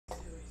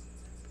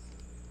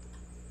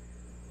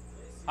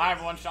Hi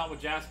everyone, Sean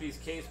with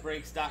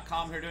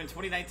JaspysCaseBreaks.com here doing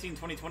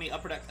 2019-2020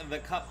 Upper Deck of the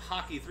Cup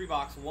Hockey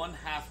 3-box 1/2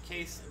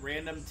 case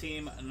random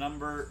team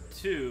number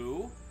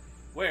 2,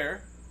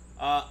 where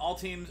all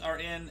teams are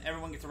in,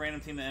 everyone gets a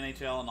random team in the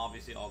NHL, and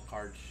obviously all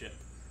cards ship.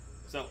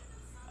 So,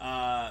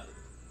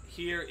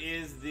 here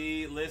is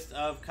the list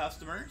of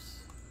customers.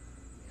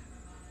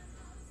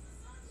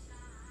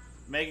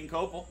 Megan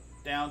Kopel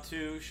down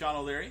to Sean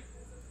O'Leary,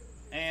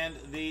 and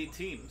the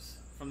teams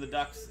from the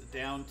Ducks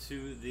down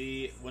to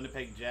the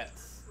Winnipeg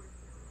Jets.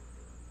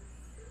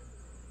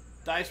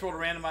 Dice roll to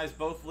randomize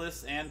both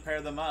lists and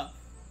pair them up.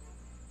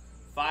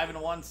 5 and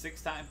a 1,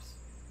 6 times.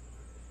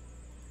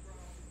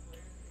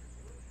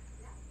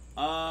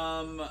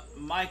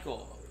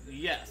 Michael,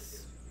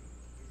 yes.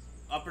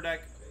 Upper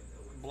Deck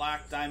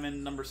Black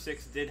Diamond number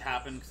 6 did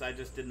happen because I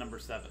just did number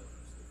 7.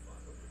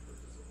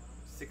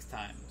 6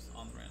 times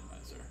on the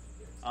randomizer.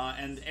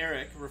 And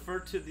Eric, refer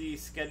to the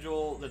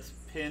schedule that's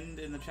pinned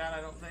in the chat,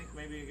 I don't think.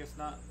 Maybe, I guess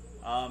not.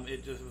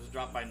 It just was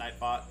dropped by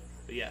Nightbot.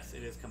 But yes,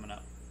 it is coming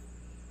up.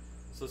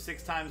 So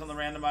 6 times on the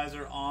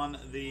randomizer on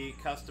the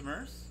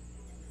customers.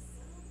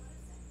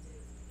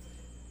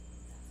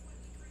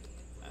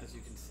 As you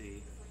can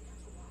see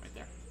right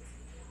there.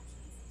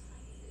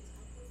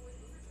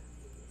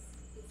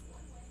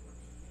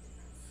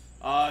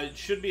 It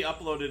should be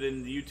uploaded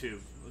in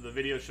YouTube. The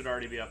video should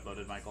already be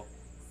uploaded, Michael.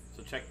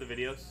 So check the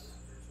videos.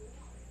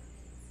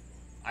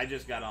 I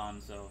just got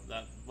on, so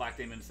that Black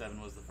Diamond 7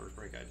 was the first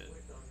break I did.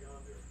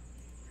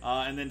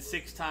 And then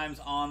 6 times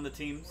on the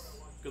teams.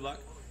 Good luck.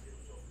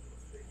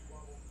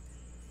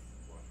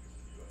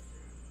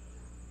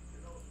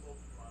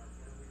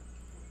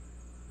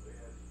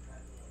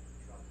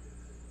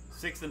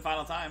 Sixth and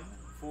final time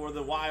for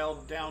the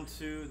Wild down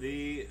to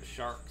the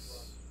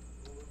Sharks.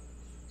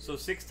 So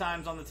 6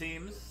 times on the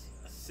teams,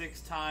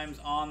 6 times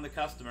on the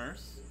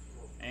customers,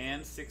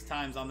 and 6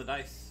 times on the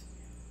dice.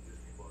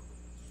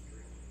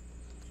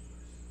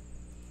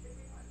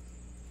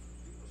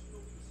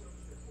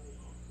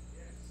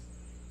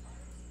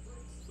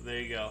 So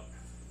there you go.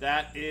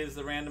 That is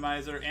the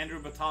randomizer.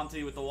 Andrew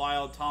Batanti with the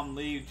Wild, Tom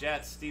Lee,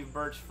 Jets, Steve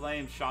Birch,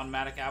 Flames, Sean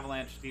Maddock,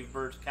 Avalanche, Steve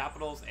Birch,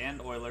 Capitals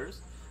and Oilers.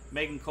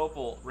 Megan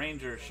Kopel,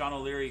 Rangers, Sean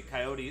O'Leary,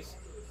 Coyotes.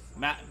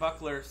 Matt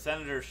Buckler,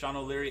 Senators, Sean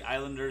O'Leary,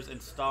 Islanders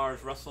and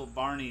Stars. Russell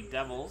Barney,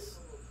 Devils.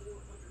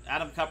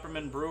 Adam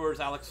Kupperman, Brewers,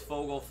 Alex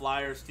Fogel,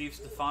 Flyers. Steve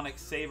Stefanik,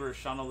 Sabres,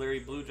 Sean O'Leary,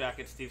 Blue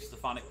Jackets. Steve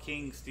Stefanik,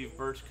 Kings. Steve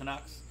Birch,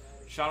 Canucks.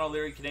 Sean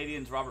O'Leary,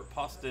 Canadians. Robert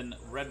Poston,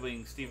 Red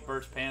Wings. Steve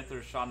Birch,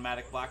 Panthers. Sean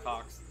Maddock,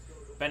 Blackhawks.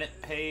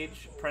 Bennett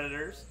Page,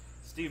 Predators.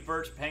 Steve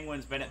Birch,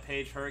 Penguins. Bennett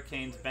Page,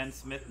 Hurricanes. Ben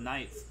Smith,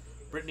 Knights.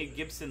 Brittany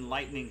Gibson,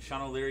 Lightning.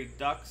 Sean O'Leary,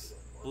 Ducks.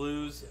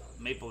 Blues,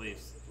 Maple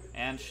Leafs,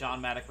 and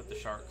Sean Maddock with the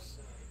Sharks.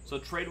 So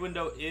trade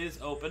window is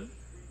open.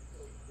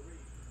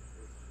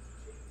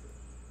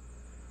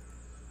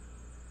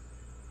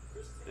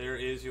 There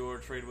is your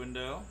trade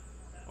window,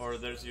 or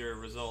there's your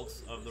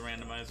results of the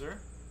randomizer.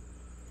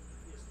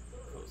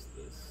 Post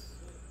this.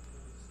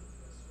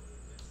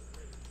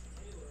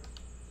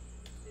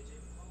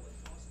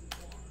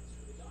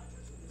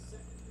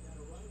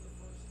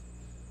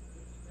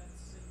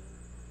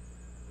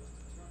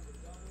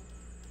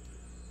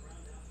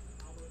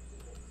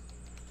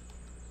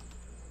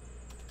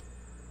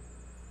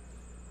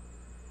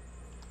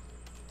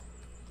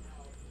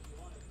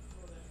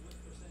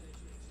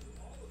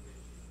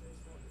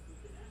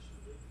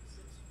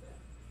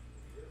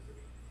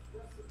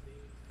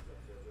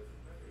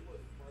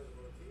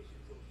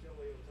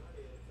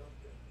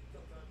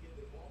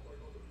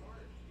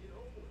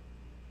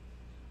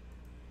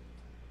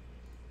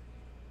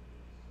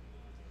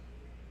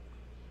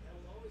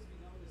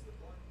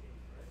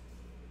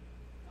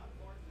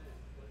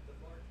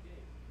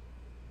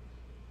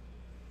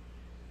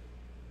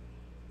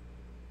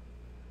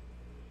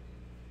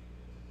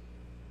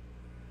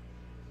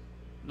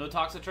 No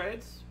talks of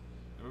trades?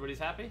 Everybody's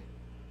happy?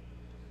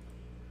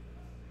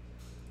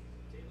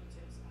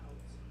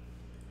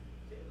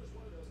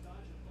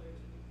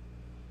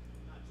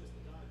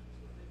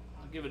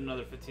 I'll give it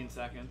another 15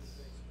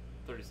 seconds.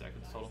 30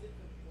 seconds total.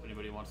 If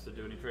anybody wants to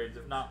do any trades.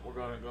 If not, we're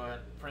going to go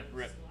ahead and print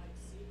rip.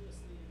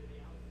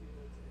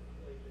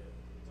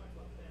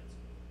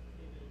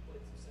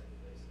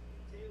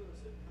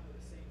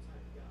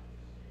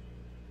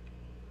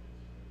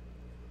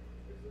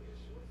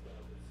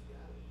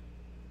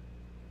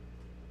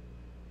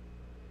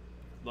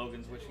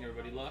 Logan's wishing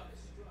everybody luck.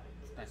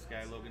 Nice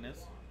guy Logan is.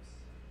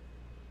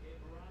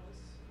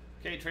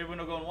 Okay, trade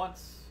window going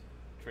once.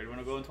 Trade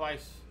window going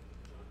twice.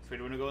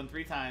 Trade window going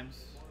 3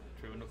 times.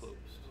 Trade window closed.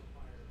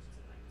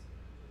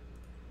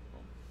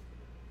 Boom.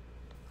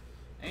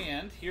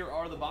 And here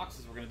are the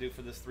boxes we're going to do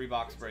for this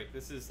 3-box break.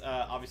 This is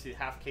obviously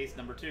half case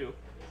number 2. You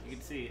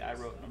can see I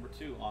wrote number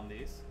 2 on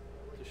these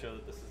to show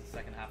that this is the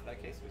second half of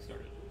that case we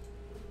started.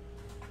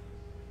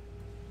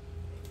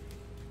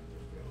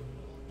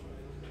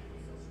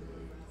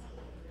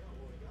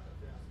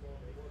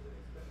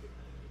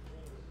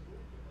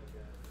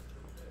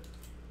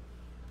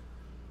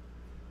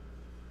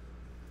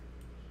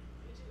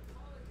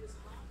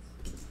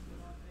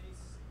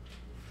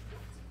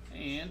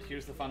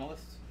 here's the final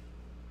list.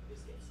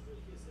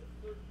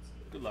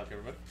 Good luck,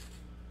 everybody.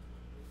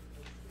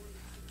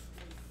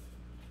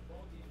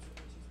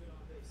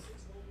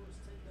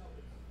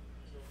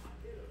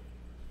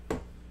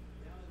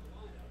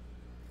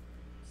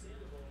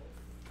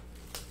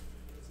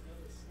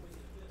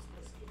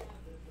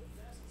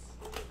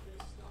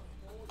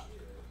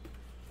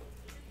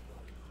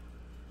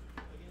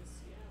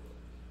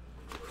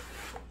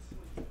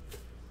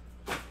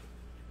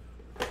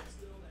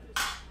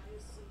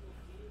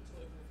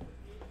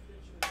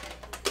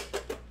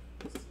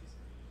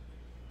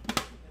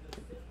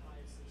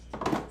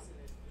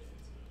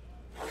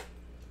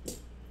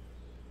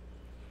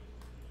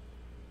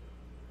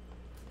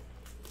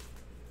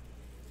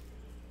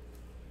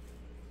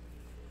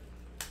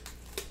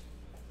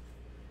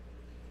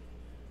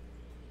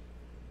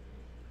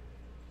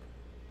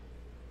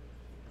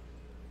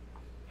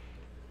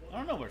 I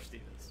don't know where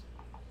Steve is.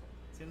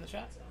 Is he in the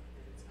chat?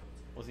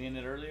 Was he in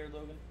it earlier,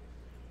 Logan?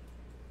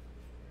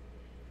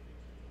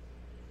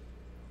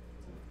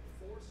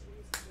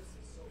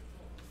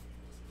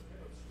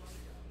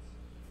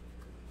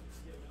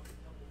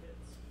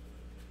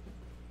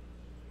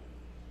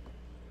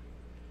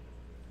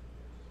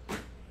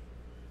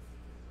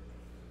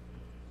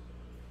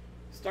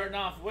 Starting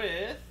off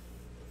with,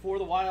 for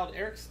the Wild,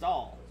 Eric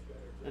Stahl.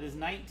 That is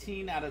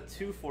 19 out of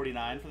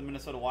 249 for the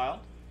Minnesota Wild.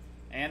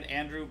 And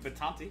Andrew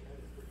Batanti.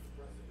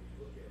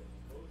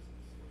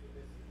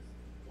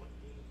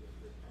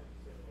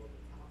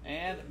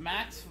 And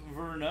Max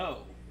Verneau.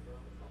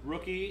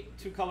 Rookie,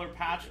 2-color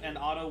patch and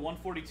auto,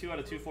 142 out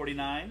of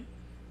 249.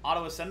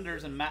 Ottawa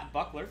Senators and Matt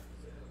Buckler.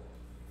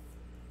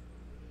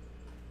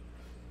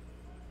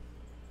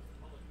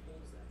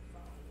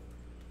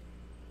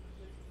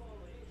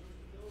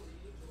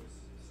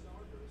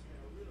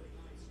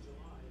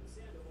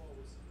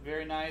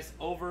 Very nice.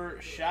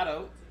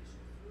 Overshadow.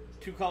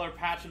 2-color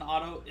patch and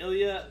auto.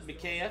 Ilya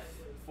Mikheyev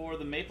for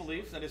the Maple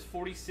Leafs. That is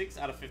 46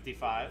 out of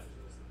 55.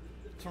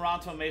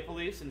 Toronto Maple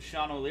Leafs and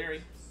Sean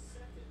O'Leary.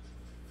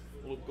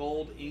 Little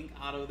gold ink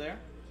auto there.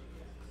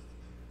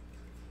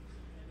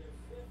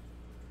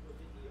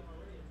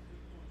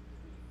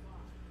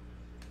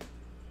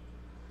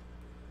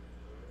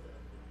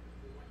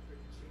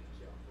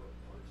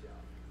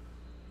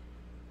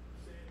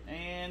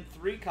 And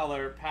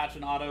 3-color patch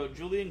and auto.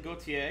 Julien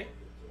Gauthier.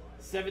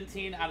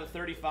 17 out of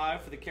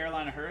 35 for the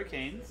Carolina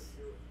Hurricanes.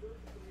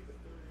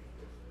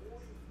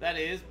 That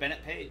is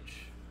Bennett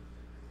Page.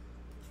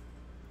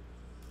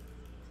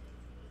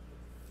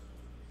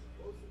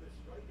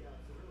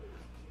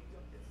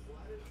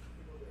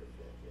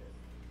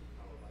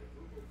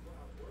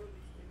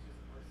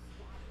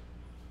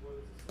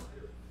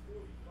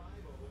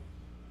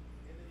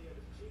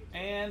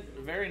 And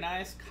very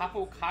nice,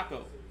 Capo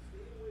Caco.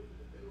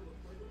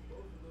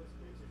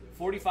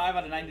 45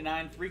 out of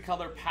 99,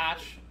 3-color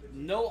patch,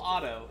 no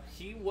auto.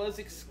 He was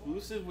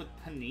exclusive with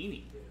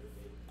Panini.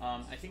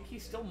 I think he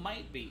still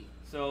might be.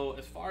 So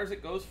as far as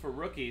it goes for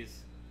rookies,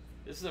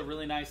 this is a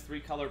really nice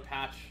 3-color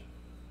patch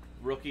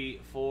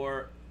rookie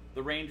for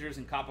the Rangers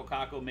and Capo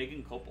Caco,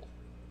 Megan Kopel.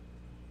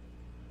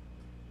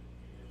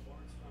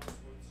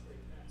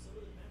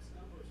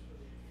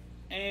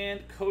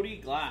 And Cody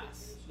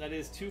Glass. That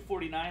is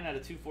 249 out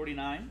of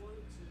 249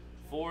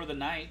 for the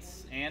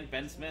Knights and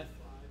Ben Smith.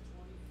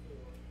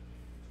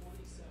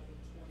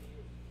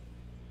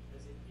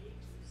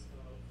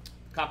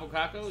 Capo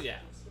Caco, yeah.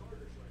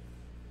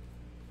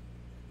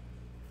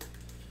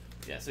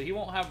 Yeah, so he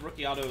won't have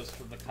rookie autos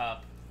from the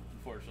Cup,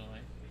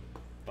 unfortunately.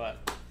 But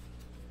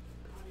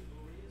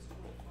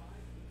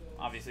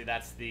obviously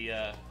that's the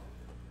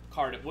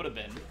card it would have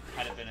been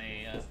had it been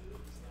a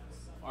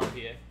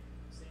RPA.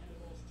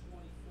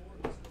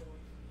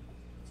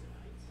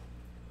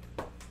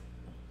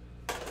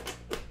 I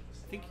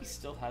think he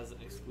still has an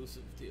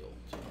exclusive deal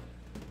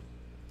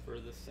for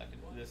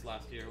this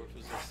last year, which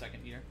was his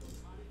second year.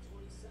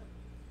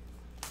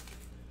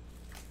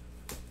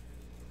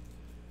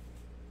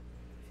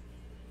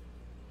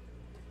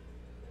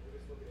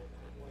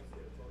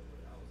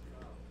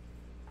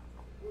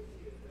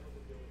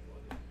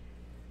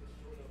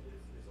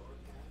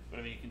 But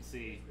I mean, you can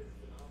see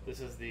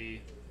this is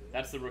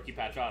that's the rookie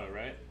patch auto,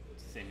 right?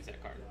 It's the same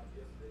exact card.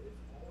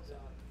 So.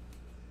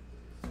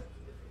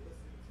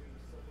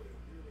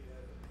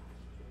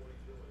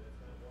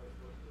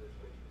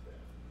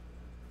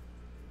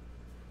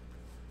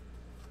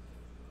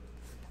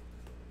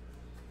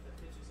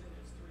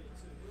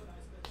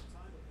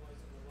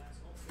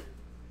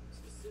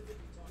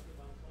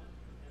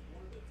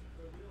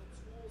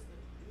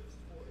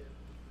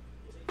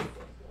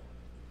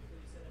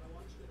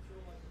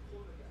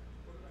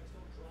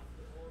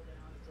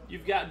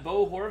 You've got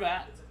Bo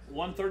Horvat,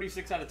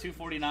 136 out of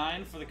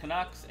 249 for the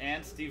Canucks,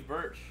 and Steve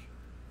Birch.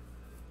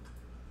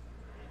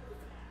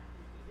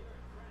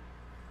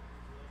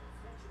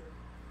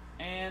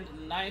 And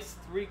nice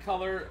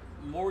 3-color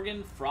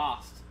Morgan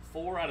Frost,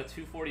 4 out of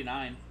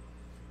 249.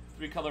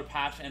 3-color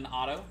patch and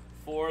auto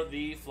for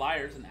the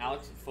Flyers and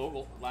Alex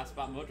Fogel, last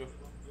spot mojo.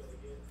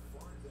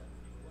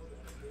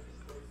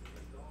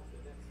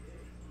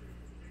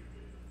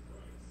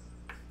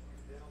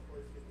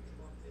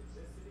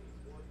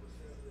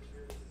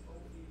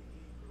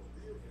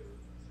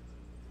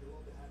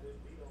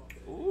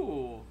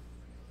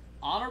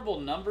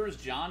 Honorable numbers,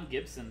 John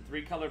Gibson.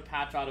 3-color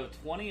patch auto,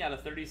 20 out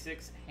of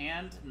 36,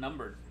 hand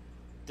numbered.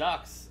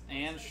 Ducks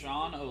and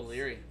Sean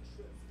O'Leary.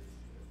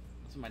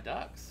 Those are my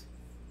Ducks.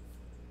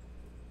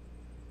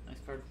 Nice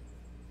card.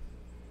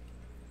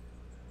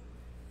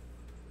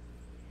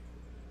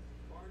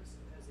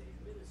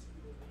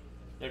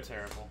 They're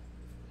terrible.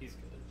 He's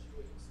good.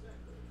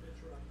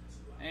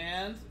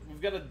 And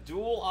we've got a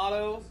dual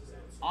auto.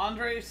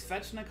 Andrei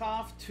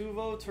Svechnikov,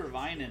 Tuvo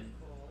Tervainen.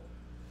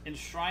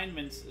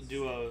 Enshrinements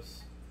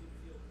duos.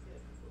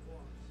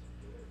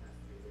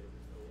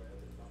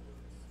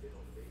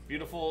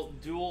 Beautiful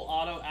dual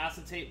auto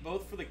acetate,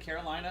 both for the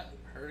Carolina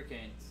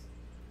Hurricanes.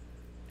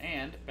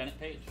 And Bennett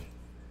Page.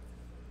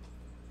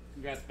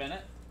 Congrats,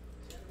 Bennett.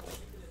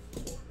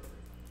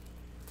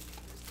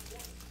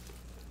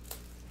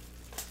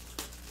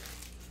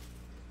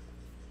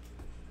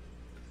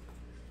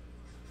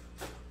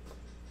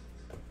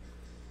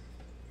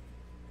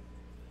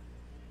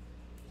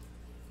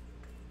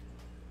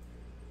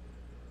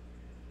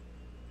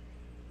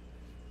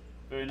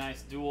 Very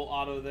nice dual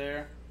auto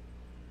there.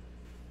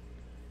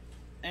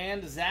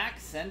 And Zach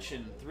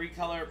Senshin,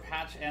 3-color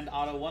patch and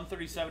auto,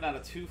 137 out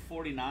of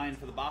 249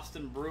 for the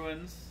Boston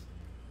Bruins.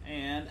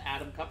 And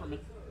Adam Kupperman.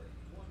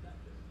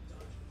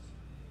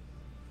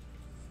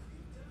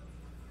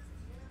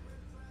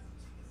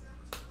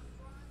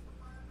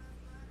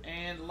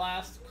 And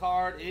last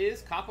card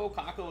is Capo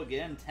Caco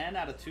again, 10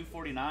 out of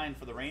 249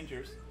 for the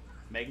Rangers.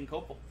 Megan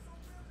Kopel.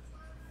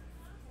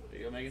 There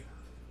you go, Megan.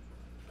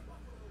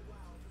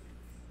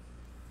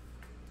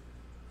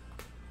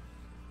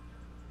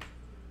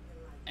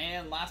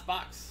 And last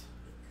box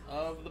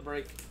of the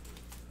break.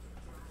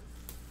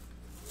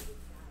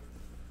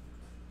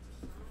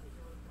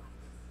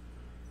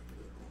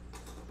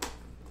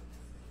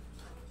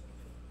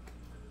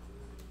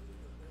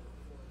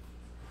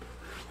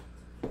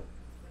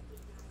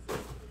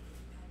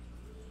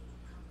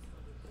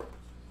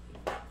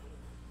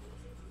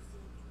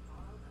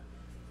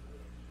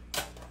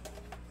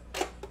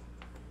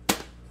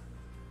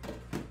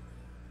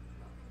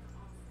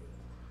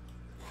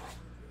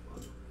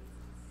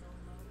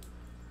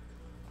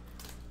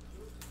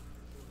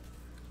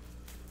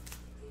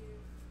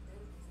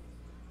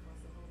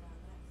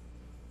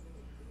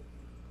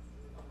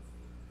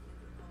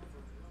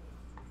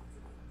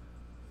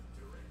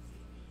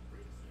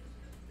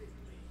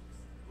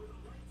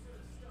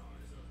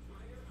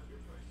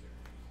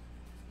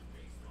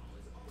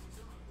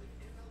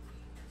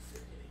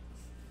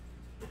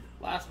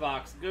 Last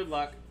box. Good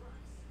luck.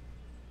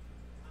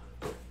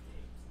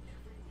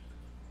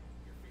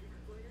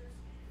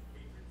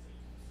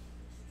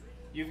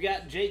 You've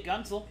got Jake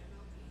Gunsel.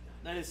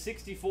 That is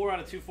 64 out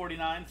of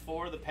 249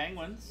 for the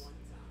Penguins.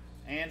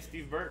 And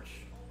Steve Birch.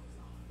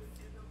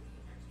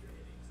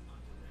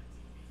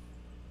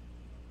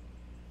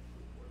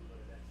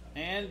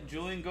 And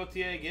Julian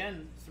Gauthier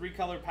again.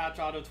 3-color patch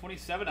auto,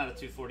 27 out of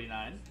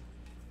 249.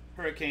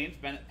 Hurricanes,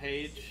 Bennett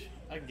Page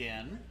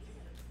again.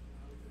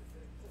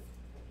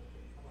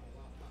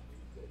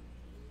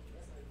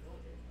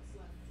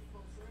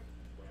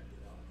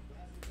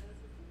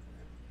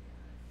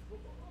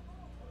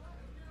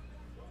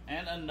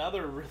 And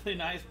another really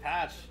nice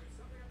patch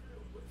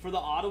for the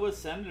Ottawa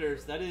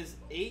Senators. That is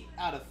 8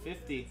 out of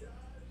 50.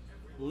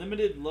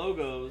 Limited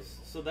logos.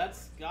 So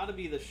that's got to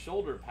be the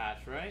shoulder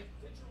patch, right?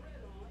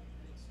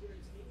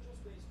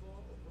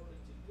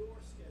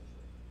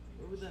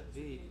 Where would that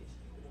be?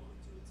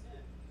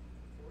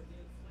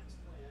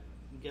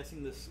 I'm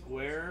guessing the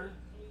square.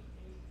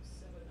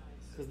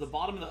 Because the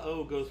bottom of the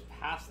O goes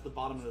past the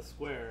bottom of the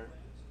square.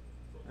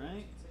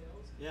 Right?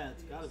 Yeah,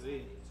 it's got to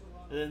be.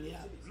 And then,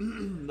 yeah,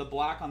 the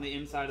black on the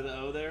inside of the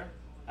O there.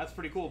 That's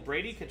pretty cool.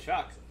 Brady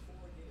Tkachuk.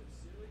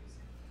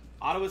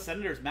 Ottawa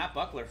Senators, Matt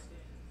Buckler.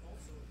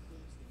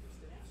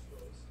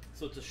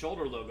 So it's a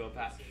shoulder logo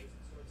patch.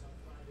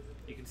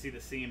 You can see the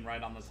seam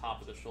right on the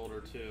top of the shoulder,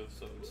 too.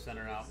 So it would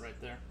center out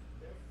right there.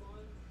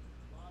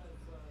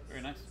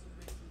 Very nice.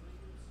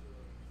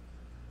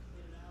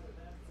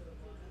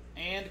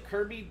 And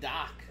Kirby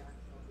Doc.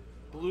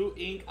 Blue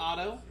ink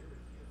auto.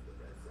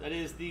 That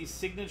is the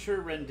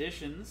signature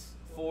renditions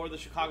for the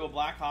Chicago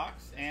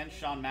Blackhawks and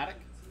Sean Maddock.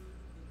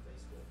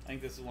 I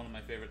think this is one of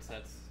my favorite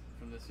sets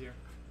from this year.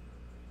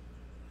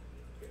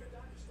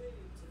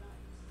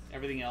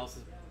 Everything else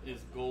is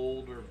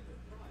gold or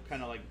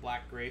kind of like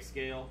black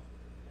grayscale.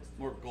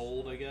 More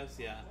gold, I guess,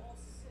 yeah.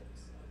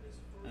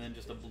 And then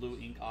just a blue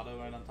ink auto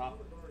right on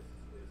top.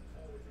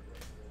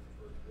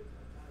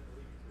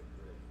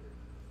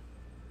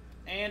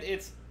 And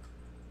it's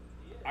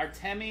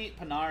Artemi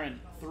Panarin,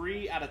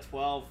 3 out of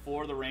 12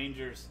 for the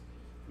Rangers.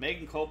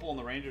 Megan Kopel and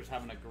the Rangers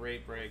having a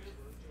great break.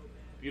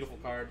 Beautiful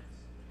card.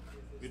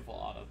 Beautiful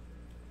auto.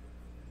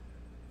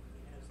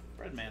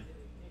 Breadman.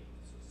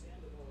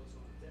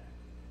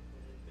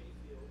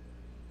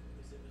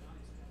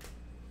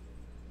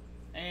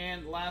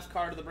 And last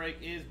card of the break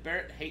is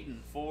Barrett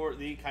Hayton for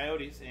the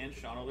Coyotes and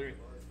Sean O'Leary.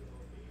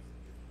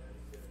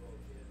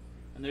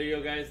 And there you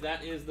go, guys.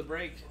 That is the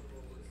break.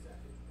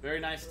 Very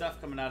nice stuff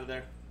coming out of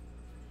there.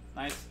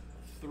 Nice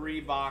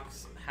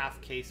 3-box half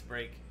case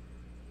break.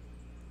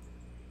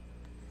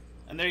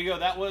 And there you go.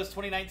 That was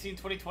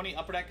 2019-2020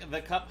 Upper Deck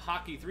The Cup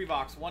Hockey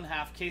 3-box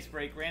 1/2 case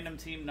break. Random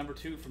team number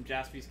 2 from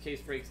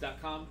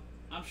JaspysCaseBreaks.com.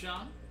 I'm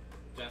Sean,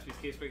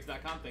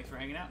 JaspysCaseBreaks.com. Thanks for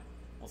hanging out.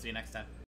 We'll see you next time.